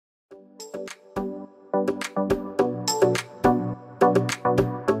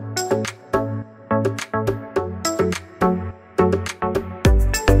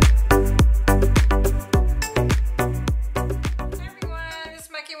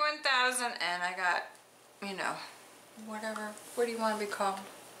1000 and I got, you know, whatever. What do you want to be called?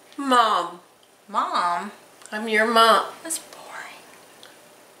 Mom. Mom? I'm your mom. That's boring.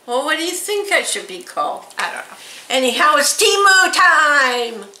 Well, what do you think I should be called? I don't know. Anyhow, it's Temu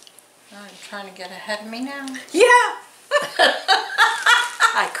time! Oh, you're trying to get ahead of me now? Yeah.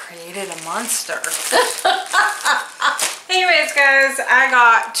 I created a monster. Anyways, guys, I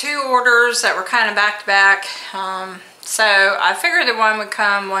got 2 orders that were kind of back to back. So I figured that one would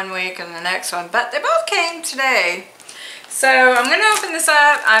come one week and the next one, but they both came today. So I'm going to open this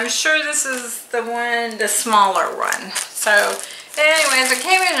up. I'm sure this is the one, the smaller one. So anyways, it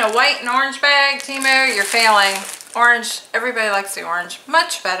came in a white and orange bag. Temu, you're failing. Orange, everybody likes the orange.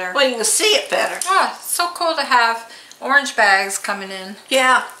 Much better. Well, you can see it better. Oh, it's so cool to have orange bags coming in.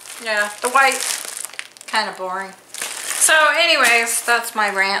 Yeah. Yeah, the white, kind of boring. So anyways, that's my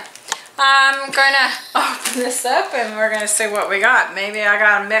rant. I'm going to open this up and we're going to see what we got. Maybe I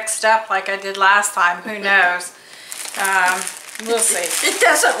got them mixed up like I did last time. Who knows? We'll see. It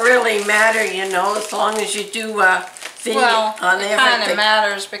doesn't really matter, you know, as long as you do a video on everything. Well, it kind of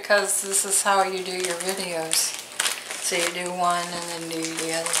matters because this is how you do your videos. So you do one and then do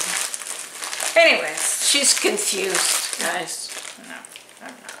the other one. Anyways. She's confused, guys. No,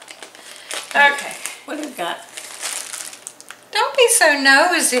 I'm not. Okay. What do we got? Don't be so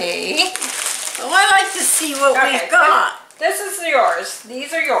nosy. Well, I like to see what we've got. This is yours.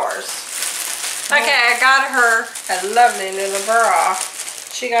 These are yours. Okay, I got her a lovely little bra.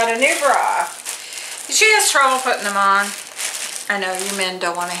 She got a new bra. She has trouble putting them on. I know you men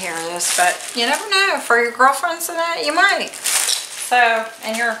don't want to hear this, but you never know. For your girlfriends and that, you might. So,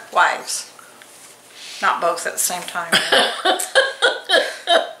 and your wives. Not both at the same time.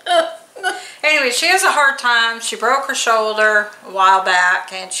 Anyway, she has a hard time. She broke her shoulder a while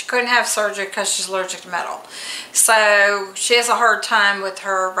back and she couldn't have surgery because she's allergic to metal. So she has a hard time with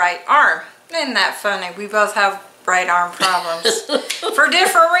her right arm. Isn't that funny? We both have right arm problems for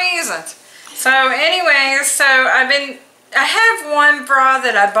different reasons. So anyways, so I have one bra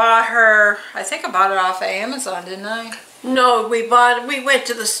that I bought her. I think I bought it off of Amazon, didn't I? No, we went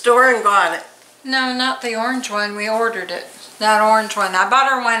to the store and got it. No, not the orange one. We ordered it. That orange one. I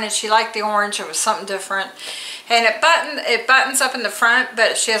bought her one and she liked the orange. It was something different. And it buttons up in the front,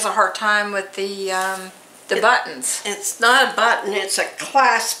 but she has a hard time with the buttons. It's not a button, it's a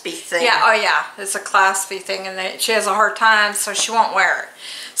claspy thing. Yeah, oh yeah. It's a claspy thing and she has a hard time, so she won't wear it.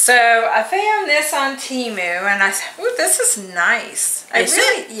 So I found this on Temu and I said, ooh, this is nice. Is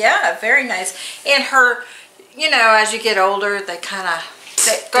it? Yeah, very nice. And her, you know, as you get older, they kind of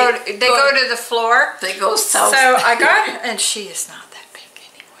They go to the floor. They go south. So I got her, and she is not that big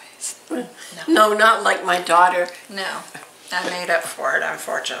anyways. No, not like my daughter. No, I made up for it,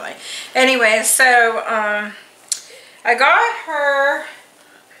 unfortunately. Anyway, so I got her,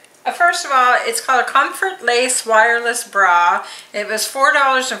 first of all, it's called a Comfort Lace Wireless Bra. It was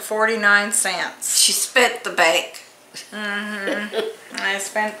 $4.49. She spent the bank. I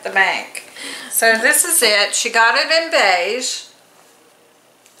spent the bank. So this is it. She got it in beige.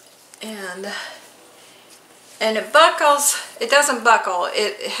 And it buckles. It doesn't buckle.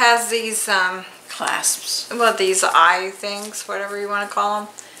 It has these Clasps. well, these eye things, whatever you want to call them,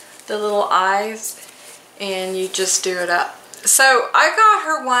 the little eyes, and you just do it up. So I got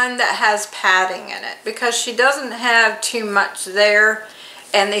her one that has padding in it because she doesn't have too much there,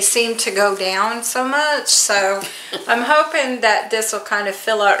 and they seem to go down so much. So I'm hoping that this will kind of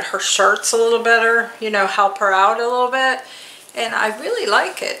fill out her shirts a little better, you know, help her out a little bit. And I really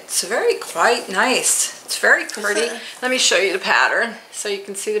like it. It's very quite nice. It's very pretty. Let me show you the pattern so you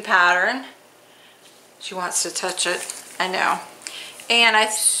can see the pattern. She wants to touch it. I know. And I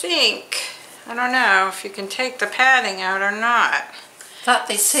think, I don't know if you can take the padding out or not. Thought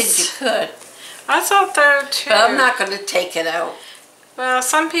they said you could. I thought though too. But I'm not going to take it out. Well,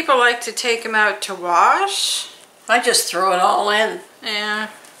 some people like to take them out to wash. I just throw it all in. Yeah.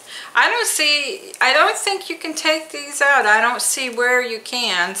 I don't think you can take these out. I don't see where you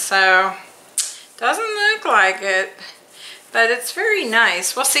can, so doesn't look like it. But it's very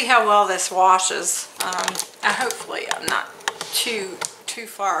nice. We'll see how well this washes. Hopefully I'm not too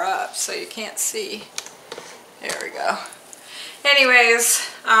far up so you can't see. There we go. Anyways,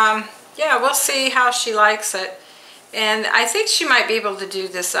 yeah, we'll see how she likes it. And I think she might be able to do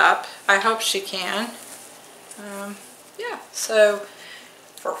this up. I hope she can. Yeah, so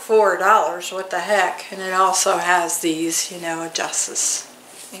for $4, what the heck. And it also has these, you know, adjusts.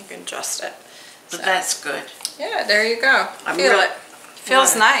 You can adjust it. So that's good. Yeah, there you go. Feel it.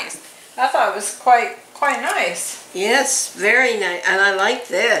 Feels nice. I thought it was quite nice. Yes, very nice. And I like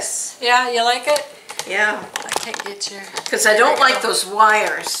this. Yeah, you like it? Yeah. I can't get you. Because I don't like those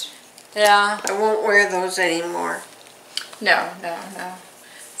wires. Yeah. I won't wear those anymore. No.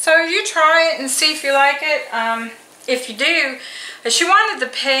 So you try it and see if you like it. If you do, she wanted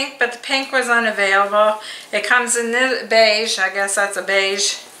the pink, but the pink was unavailable. It comes in this beige. I guess that's a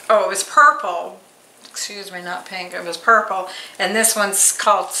beige. Oh, it was purple. Excuse me, not pink. It was purple. And this one's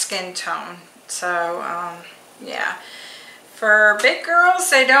called Skin Tone. So, yeah. For big girls,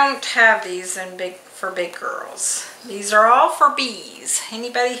 they don't have these for big girls. These are all for Bs.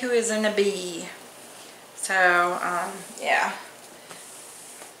 Anybody who is in a B. So, yeah.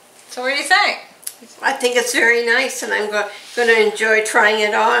 So what do you think? I think it's very nice, and I'm going to enjoy trying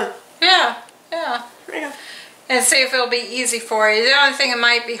it on. Yeah. And see if it'll be easy for you. The only thing that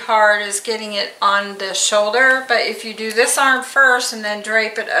might be hard is getting it on the shoulder, but if you do this arm first and then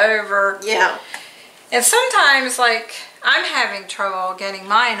drape it over. Yeah. And sometimes, like, I'm having trouble getting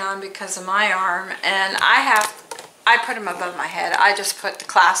mine on because of my arm, and I put them above my head. I just put the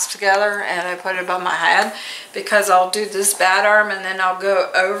clasp together and I put it above my head because I'll do this bad arm and then I'll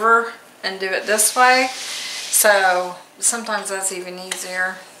go over and do it this way. So sometimes that's even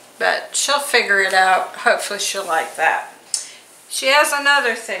easier, but she'll figure it out. Hopefully she'll like that. She has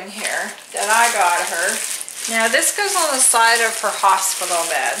another thing here that I got her. Now this goes on the side of her hospital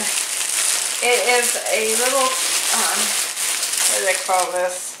bed. It is a little, what do they call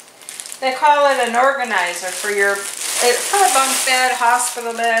this? They call it an organizer for for a bunk bed,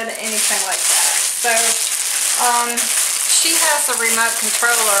 hospital bed, anything like that. So, she has a remote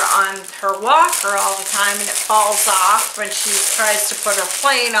controller on her walker all the time, and it falls off when she tries to put her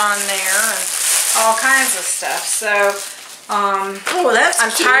plate on there and all kinds of stuff. So, oh, that's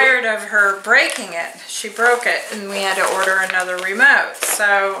I'm cute. tired of her breaking it. She broke it, and we had to order another remote.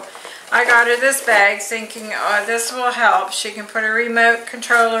 So, I got her this bag thinking, oh, this will help. She can put a remote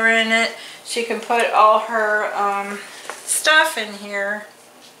controller in it. She can put all her stuff in here.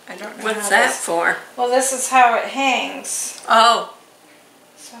 I don't know. What's that for? Well, this is how it hangs. Oh.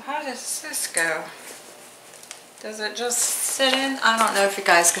 So how does this go? Does it just sit in? I don't know if you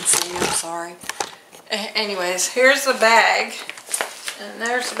guys can see. I'm sorry. Anyways, here's the bag. And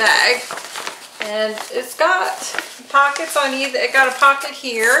there's the bag. And it's got pockets on either. It got a pocket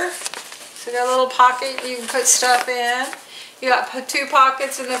here. So you got a little pocket you can put stuff in. You got 2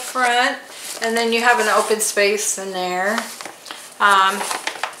 pockets in the front, and then you have an open space in there. I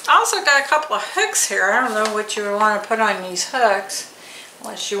also got a couple of hooks here. I don't know what you would want to put on these hooks,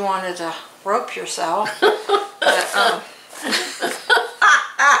 unless you wanted to rope yourself. But,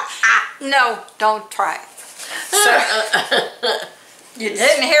 no, don't try it. So, you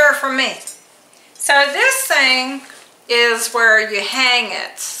didn't hear it from me. So this thing is where you hang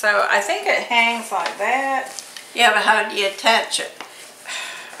it. So I think it hangs like that. Yeah, but how do you attach it?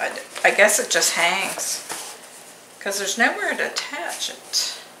 I guess it just hangs. Because there's nowhere to attach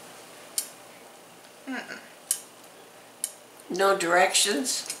it. No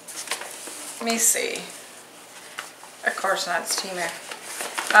directions? Let me see. Of course not, it's Temu.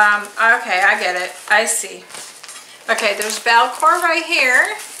 Okay, I get it. I see. Okay, there's Velcro right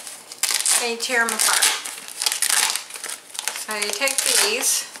here. And you tear them apart. So you take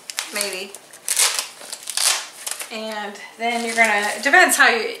these, maybe, and then you're gonna, it depends how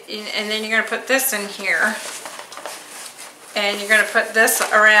you, and then you're gonna put this in here, and you're gonna put this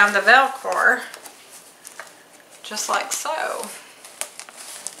around the Velcro, just like so.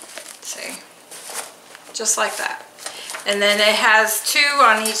 See, just like that. And then it has 2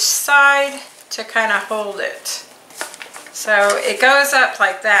 on each side to kind of hold it. So it goes up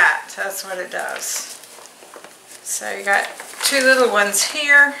like that. That's what it does. So you got 2 little ones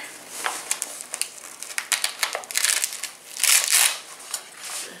here.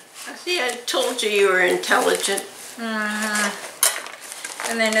 See, I told you were intelligent. And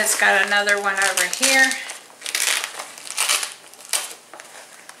then it's got another one over here.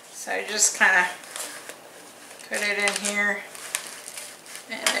 So you just kind of put it in here.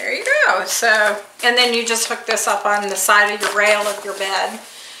 And there you go. So, and then you just hook this up on the side of your rail of your bed.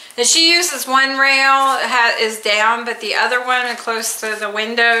 And she uses one rail is down, but the other one close to the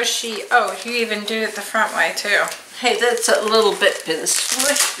window, you even do it the front way too. Hey, that's a little bit been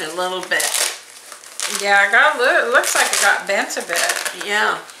swished a little bit. Yeah, it looks like it got bent a bit.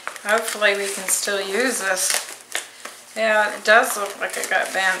 Yeah. Hopefully we can still use this. Yeah, it does look like it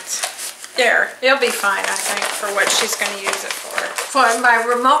got bent. There, it'll be fine, I think, for what she's going to use it for. For my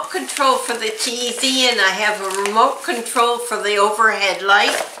remote control for the TV, and I have a remote control for the overhead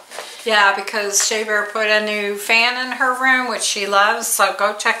light. Yeah, because Shea Bear put a new fan in her room, which she loves. So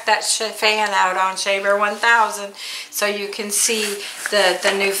go check that fan out on Shea Bear 1000 so you can see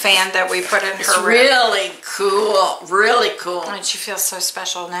the new fan that we put in her room. It's really cool. Really cool. And she feels so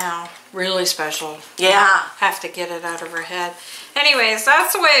special now. Really special. Yeah. Have to get it out of her head. Anyways,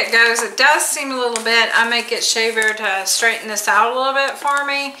 that's the way it goes. It does seem a little bit. I may get Shea Bear to straighten this out a little bit for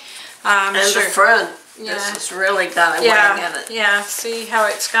me. And sure. the front. Yeah. This has really got a wang in it. Yeah, see how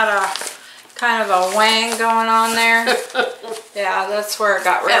it's got a kind of a wang going on there? Yeah, that's where it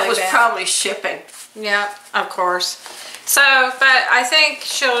got really bad. That was probably shipping. Yeah, of course. So, but I think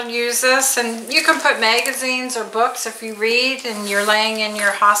she'll use this, and you can put magazines or books if you read and you're laying in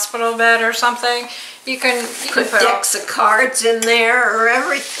your hospital bed or something. You can put decks of cards in there or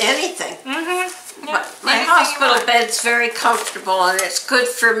anything. Mm-hmm. Yeah, my hospital bed's very comfortable, and it's good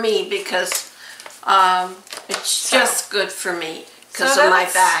for me because it's just good for me because of my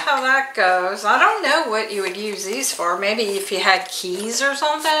back. That's how that goes. I don't know what you would use these for. Maybe if you had keys or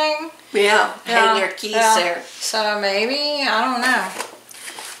something. Yeah, hang your keys there. So maybe, I don't know.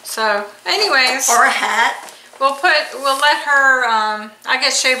 So, anyways. Or a hat. We'll let her, I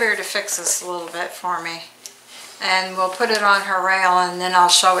get Shea Bear to fix this a little bit for me. And we'll put it on her rail, and then I'll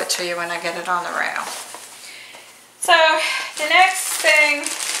show it to you when I get it on the rail. So, the next thing,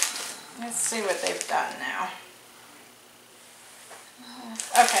 let's see what they've done now.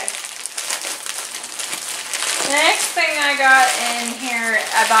 Okay. The next thing I got in here,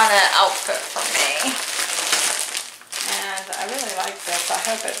 I bought an outfit for me. And I really like this. I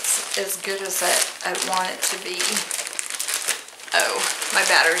hope it's as good as I want it to be. Oh, my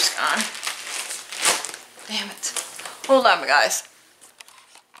battery's gone. Damn it. Hold on, guys.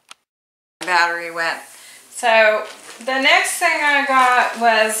 Battery went. So, the next thing I got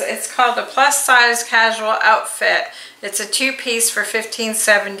was, it's called a plus size casual outfit. It's a 2-piece for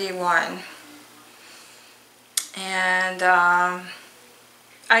 $15.71. And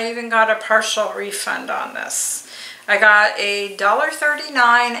I even got a partial refund on this. I got a $1.39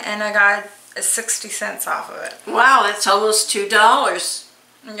 and I got 60 cents off of it. Wow, that's almost $2.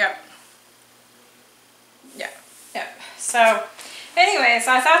 Yep. Yep. So, anyways,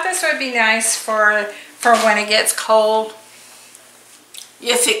 I thought this would be nice for when it gets cold.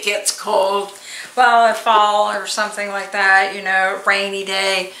 If it gets cold. Well, a fall or something like that, you know, rainy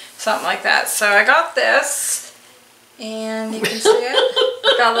day, something like that. So I got this, and you can see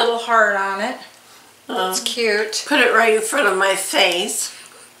it. Got a little heart on it. It's cute. Put it right in front of my face.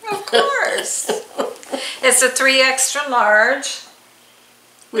 Of course. It's a 3 extra large.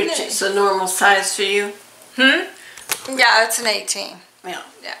 Which is a normal size for you? Yeah, it's an 18. Yeah.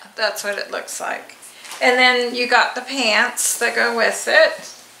 Yeah, that's what it looks like. And then you got the pants that go with it.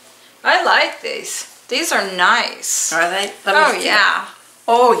 I like these. These are nice. Are they? Oh, yeah.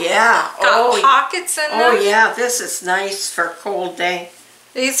 Oh, yeah. Got pockets in them. Oh, yeah. This is nice for a cold day.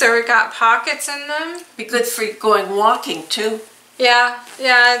 These are got pockets in them. Be good for going walking, too. Yeah,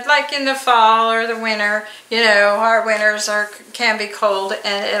 like in the fall or the winter. You know, our winters can be cold,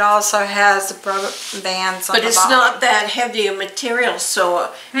 and it also has rubber bands on the bottom. But it's not that heavy a material,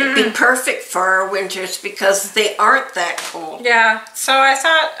 so it'd be perfect for our winters because they aren't that cold. Yeah, so I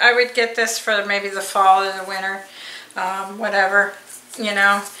thought I would get this for maybe the fall or the winter, whatever, you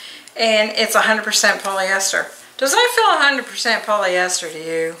know. And it's 100% polyester. Does that feel 100% polyester to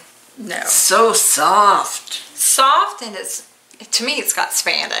you? No. So soft. Soft, and to me, it's got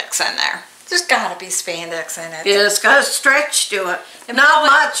spandex in there. There's got to be spandex in it. Yeah, it's got a stretch to it. And not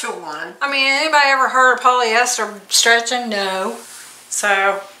much of one. I mean, anybody ever heard of polyester stretching? No.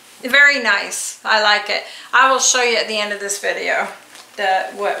 So, very nice. I like it. I will show you at the end of this video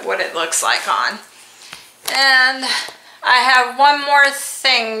what it looks like on. And I have one more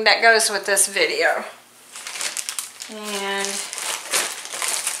thing that goes with this video. And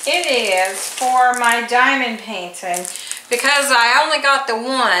it is for my diamond painting. Because I only got the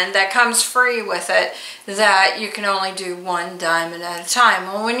one that comes free with it, that you can only do one diamond at a time.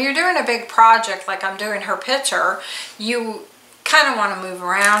 Well, when you're doing a big project like I'm doing her picture, you kind of want to move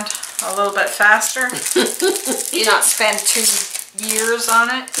around a little bit faster. You not spend 2 years on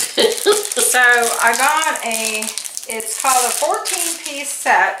it. So I got it's called a 14-piece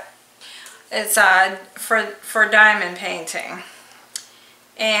set. It's for diamond painting.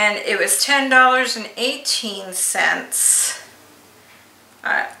 And it was $10.18.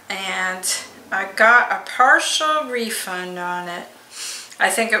 And I got a partial refund on it. I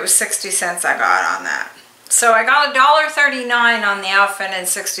think it was 60 cents I got on that. So I got $1.39 on the outfit and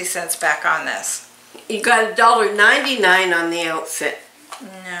 60 cents back on this. You got $1.99 on the outfit.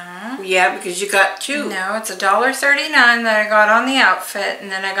 No. Yeah, because you got 2. No, it's $1.39 that I got on the outfit,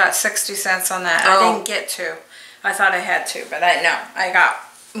 and then I got 60 cents on that. I didn't get 2. I thought I had 2, but I got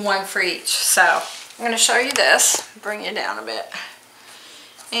 1 for each. So I'm going to show you this. Bring you down a bit.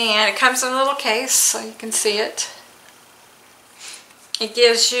 And it comes in a little case so you can see it. It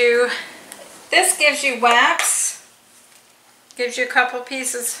gives you, this gives you wax. Gives you a couple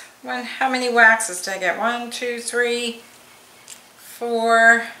pieces. How many waxes did I get? 1, 2, 3,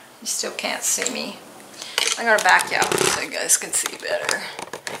 4. You still can't see me. I'm going to back you up so you guys can see better.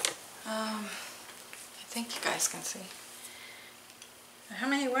 I think you guys can see. How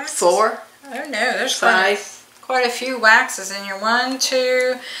many waxes? 4. I don't know. There's 5. quite a few waxes in here. 1,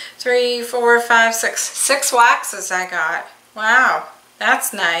 2, 3, 4, 5, 6. 6 waxes I got. Wow,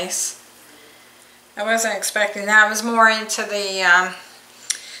 that's nice. I wasn't expecting that. I was more into the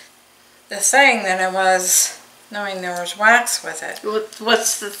thing than I was knowing there was wax with it.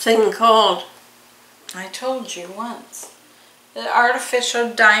 What's the thing called? I told you once. The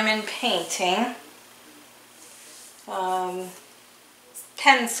artificial diamond painting.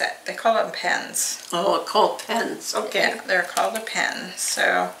 Pen set. They call it pens. Oh, called pens. Okay. Yeah, they're called a pen.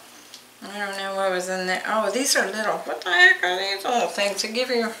 So I don't know what was in there. Oh, these are little. What the heck are these little things? They give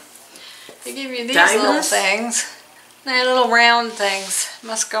you these Diamonds? little things. They're little round things.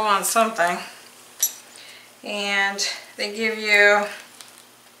 Must go on something. And they give you,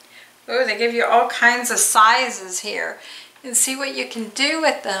 oh, they give you all kinds of sizes here. And see what you can do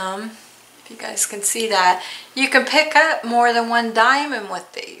with them. If you guys can see that. You can pick up more than 1 diamond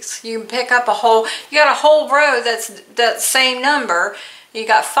with these. You can pick up a whole, you got a whole row that's that same number. You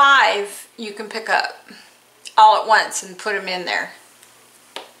got 5 you can pick up all at once and put them in there.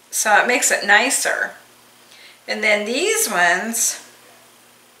 So it makes it nicer. And then these ones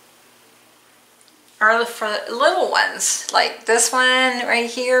are for little ones. Like this one right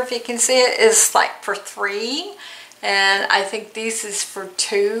here, if you can see it, is like for 3. And I think this is for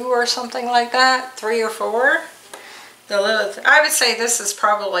 2 or something like that. 3 or 4. The little, I would say this is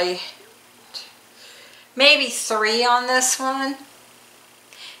probably maybe 3 on this one.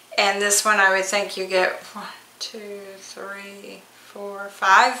 And this one I would think you get 1, 2, 3, 4,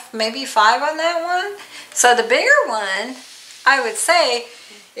 5, maybe 5 on that one. So the bigger one, I would say,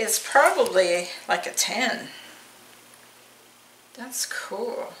 is probably like a 10. That's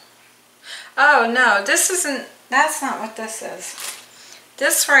cool. Oh no, this isn't, that's not what this is.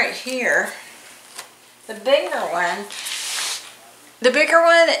 This right here, the bigger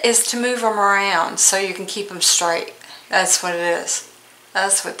one is to move them around so you can keep them straight. That's what it is.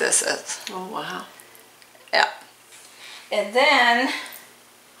 That's what this is. Oh, wow. Yeah. And then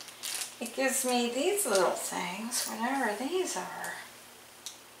it gives me these little things, whatever these are.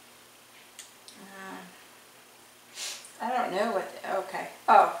 I don't know what, okay.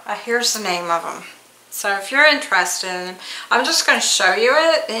 Oh, here's the name of them. So if you're interested in them, I'm just going to show you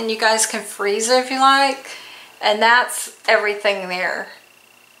it and you guys can freeze it if you like. And that's everything there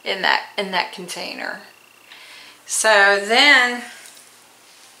in that container. So then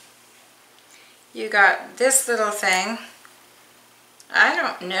you got this little thing. I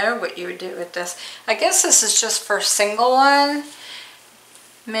don't know what you would do with this. I guess this is just for a single one.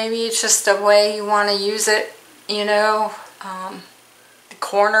 Maybe it's just the way you want to use it, you know, the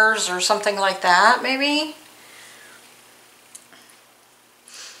corners or something like that, maybe.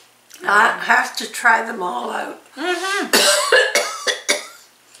 I have to try them all out.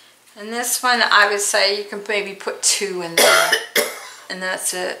 And this one, I would say you can maybe put 2 in there. And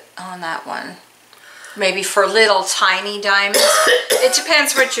that's it on that one. Maybe for little tiny diamonds. It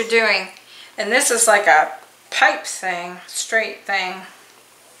depends what you're doing. And this is like a pipe thing, straight thing.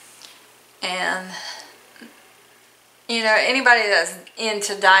 And, you know, anybody that's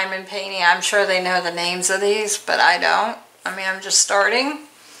into diamond painting, I'm sure they know the names of these, but I don't. I mean, I'm just starting.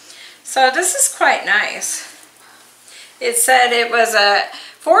 So this is quite nice. It said it was a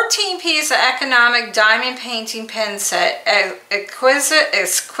 14-piece economic diamond painting pen set,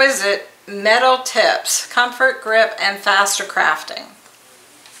 exquisite metal tips, comfort, grip, and faster crafting.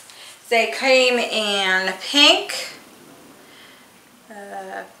 They came in pink,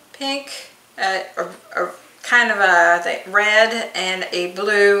 kind of a red, and a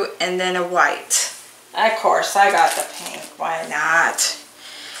blue, and then a white. Of course, I got the pink. Why not?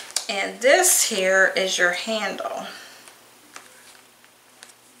 And this here is your handle.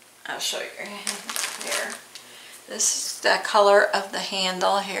 I'll show you your handle here. This is the color of the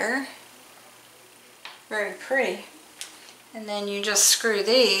handle here. Very pretty. And then you just screw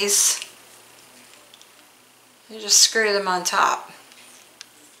these. You just screw them on top.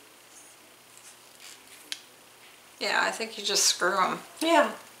 Yeah, I think you just screw them.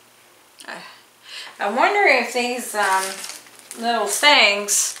 Yeah. I'm wondering if these little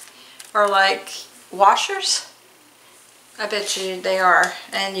things are like washers. I bet you they are.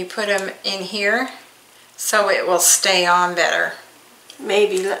 And you put them in here so it will stay on better.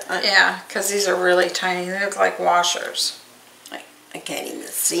 Maybe. Yeah, because these are really tiny. They look like washers. I can't even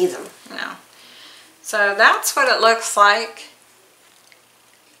see them. No. So that's what it looks like.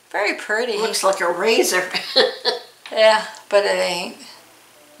 Very pretty. Looks like a razor. Yeah, but it ain't.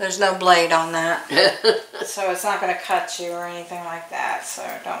 There's no blade on that. So it's not going to cut you or anything like that. So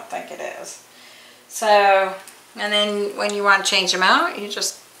don't think it is. So, and then when you want to change them out, you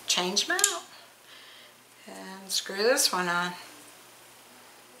just change them out. And screw this one on.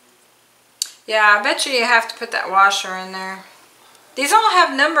 Yeah, I bet you have to put that washer in there. These all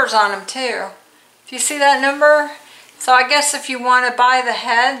have numbers on them too. Do you see that number? So I guess if you want to buy the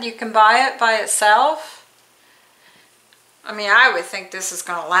head, you can buy it by itself. I mean, I would think this is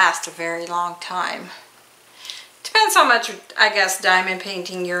going to last a very long time. Depends how much, I guess, diamond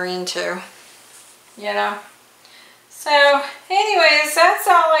painting you're into. You know? So, anyways, that's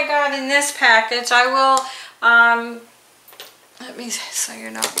all I got in this package. I will, let me, so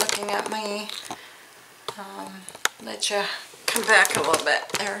you're not looking at me, let you come back a little bit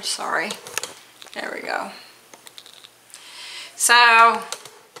there, sorry. There we go. So,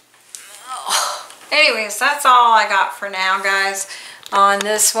 anyways, that's all I got for now, guys. On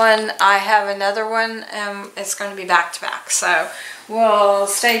this one, I have another one, and it's going to be back to back. So, we'll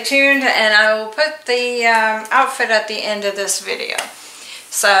stay tuned, and I will put the outfit at the end of this video.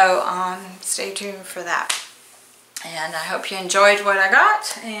 So, stay tuned for that. And I hope you enjoyed what I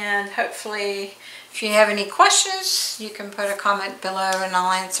got, and hopefully if you have any questions, you can put a comment below and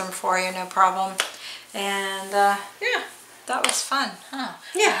I'll answer them for you, no problem. And yeah, that was fun, huh?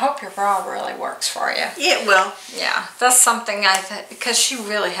 Yeah. I hope your bra really works for you. It will. Yeah, that's something I think, because she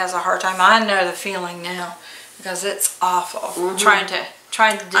really has a hard time. I know the feeling now, because it's awful trying to do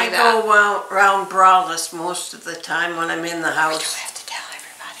that. I go around braless most of the time when I'm in the house. We do have to tell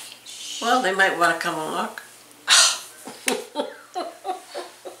everybody. Well, they might want to come and look.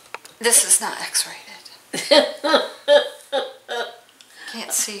 This is not X-rated.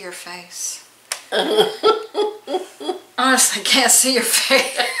 Can't see your face. Honestly, can't see your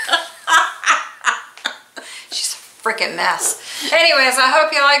face. She's a freaking mess. Anyways, I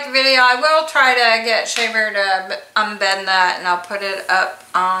hope you liked the video. I will try to get Shaver to unbend that, and I'll put it up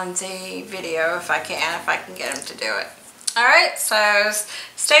on the video if I can get him to do it. Alright, so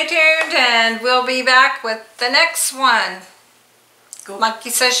stay tuned, and we'll be back with the next one. Cool. Monkey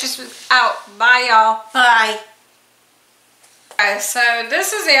says she's out. Bye, y'all. Bye. Okay, so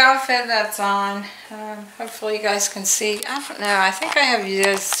this is the outfit that's on. Hopefully you guys can see. I don't know. I think I have you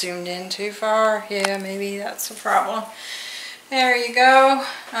guys zoomed in too far. Yeah, maybe that's the problem. There you go.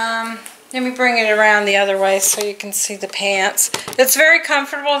 Let me bring it around the other way so you can see the pants. It's very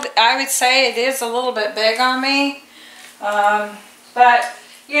comfortable. I would say it is a little bit big on me. But,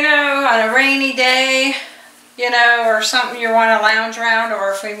 you know, on a rainy day, you know, or something you want to lounge around,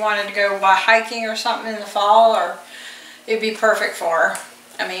 or if we wanted to go hiking or something in the fall, or it'd be perfect for her.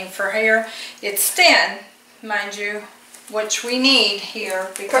 I mean, for here, it's thin, mind you, which we need here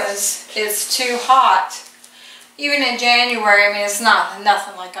because it's too hot. Even in January, I mean, it's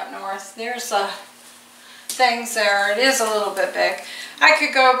nothing like up north. There's things there. It is a little bit big. I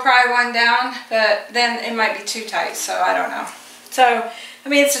could go probably one down, but then it might be too tight, so I don't know. So, I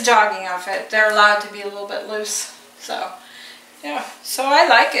mean, it's a jogging outfit. They're allowed to be a little bit loose. So, yeah. So I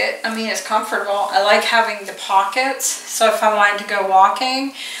like it. I mean, it's comfortable. I like having the pockets. So if I wanted to go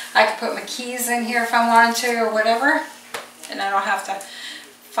walking, I could put my keys in here if I wanted to or whatever. And I don't have to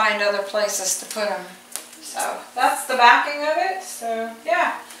find other places to put them. So that's the backing of it. So,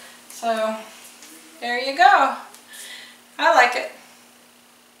 yeah. So, there you go. I like it.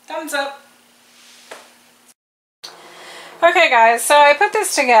 Thumbs up. Okay guys, so I put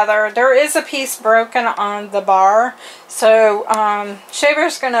this together. There is a piece broken on the bar, so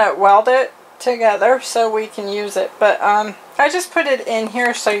Shaver's gonna weld it together so we can use it. But I just put it in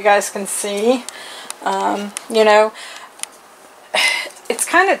here so you guys can see. You know, it's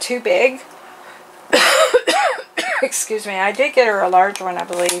kind of too big. Excuse me. I did get her a large one, I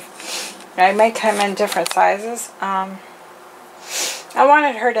believe. I may come in different sizes. I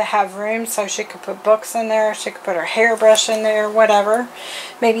wanted her to have room so she could put books in there, she could put her hairbrush in there, whatever.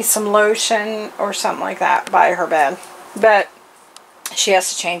 Maybe some lotion or something like that by her bed. But she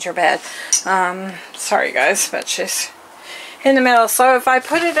has to change her bed. Sorry guys, but she's in the middle. So if I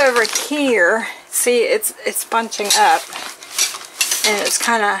put it over here, see it's bunching up. And it's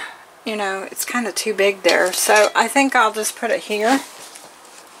kind of, you know, it's kind of too big there. So I think I'll just put it here.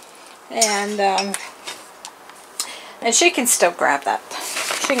 And she can still grab that.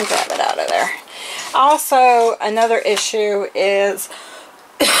 She can grab it out of there. Also, another issue is,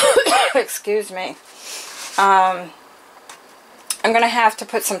 excuse me, I'm going to have to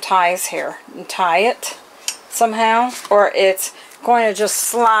put some ties here and tie it somehow, or it's going to just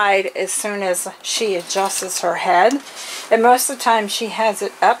slide as soon as she adjusts her head. And most of the time she has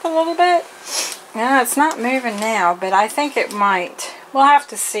it up a little bit. Yeah, it's not moving now, but I think it might. We'll have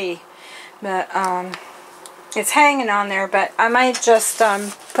to see. But it's hanging on there, but I might just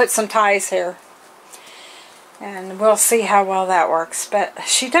put some ties here. And we'll see how well that works. But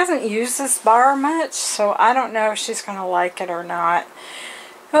she doesn't use this bar much, so I don't know if she's going to like it or not.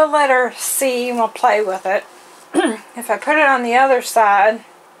 We'll let her see and we'll play with it. If I put it on the other side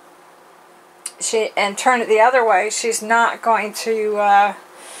and turn it the other way, she's not going to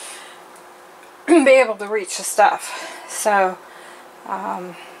be able to reach the stuff. So,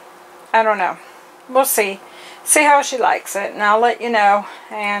 I don't know. We'll see. See how she likes it, and I'll let you know.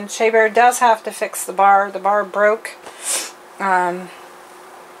 And Shea Bear does have to fix the bar. The bar broke. Probably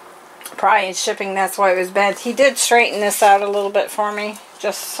in shipping, that's why it was bent. He did straighten this out a little bit for me,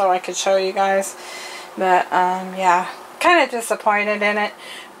 just so I could show you guys. But, yeah, kind of disappointed in it.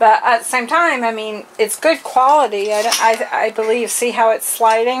 But at the same time, I mean, it's good quality. I believe. See how it's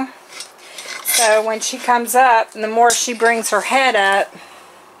sliding? So when she comes up, and the more she brings her head up,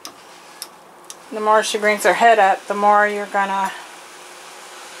 the more you're gonna,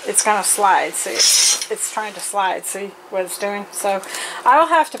 it's gonna slide. See, it's trying to slide. See what it's doing? So I'll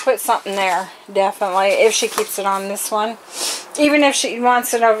have to put something there, definitely, if she keeps it on this one. Even if she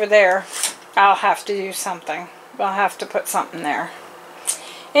wants it over there, I'll have to do something. I'll have to put something there.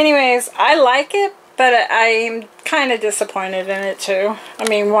 Anyways, I like it, but I'm kind of disappointed in it too. I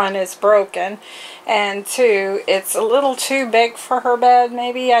mean, one, it's broken, and two, it's a little too big for her bed.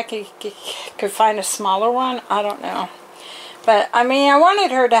 Maybe I could find a smaller one. I don't know. But, I mean, I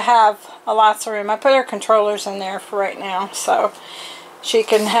wanted her to have lots of room. I put her controllers in there for right now, so she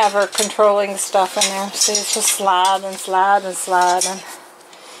can have her controlling stuff in there. See, it's just slide and slide and slide, and,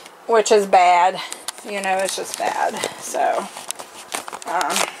 which is bad. You know, it's just bad. So,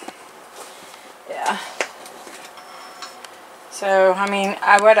 yeah. So, I mean,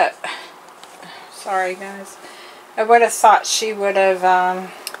 I would have, sorry guys, I would have thought she would have,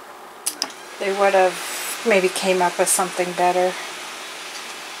 they would have maybe came up with something better.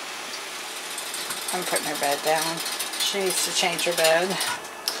 I'm putting her bed down. She needs to change her bed.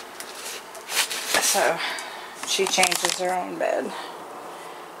 So, she changes her own bed.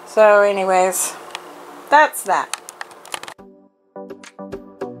 So, anyways, that's that.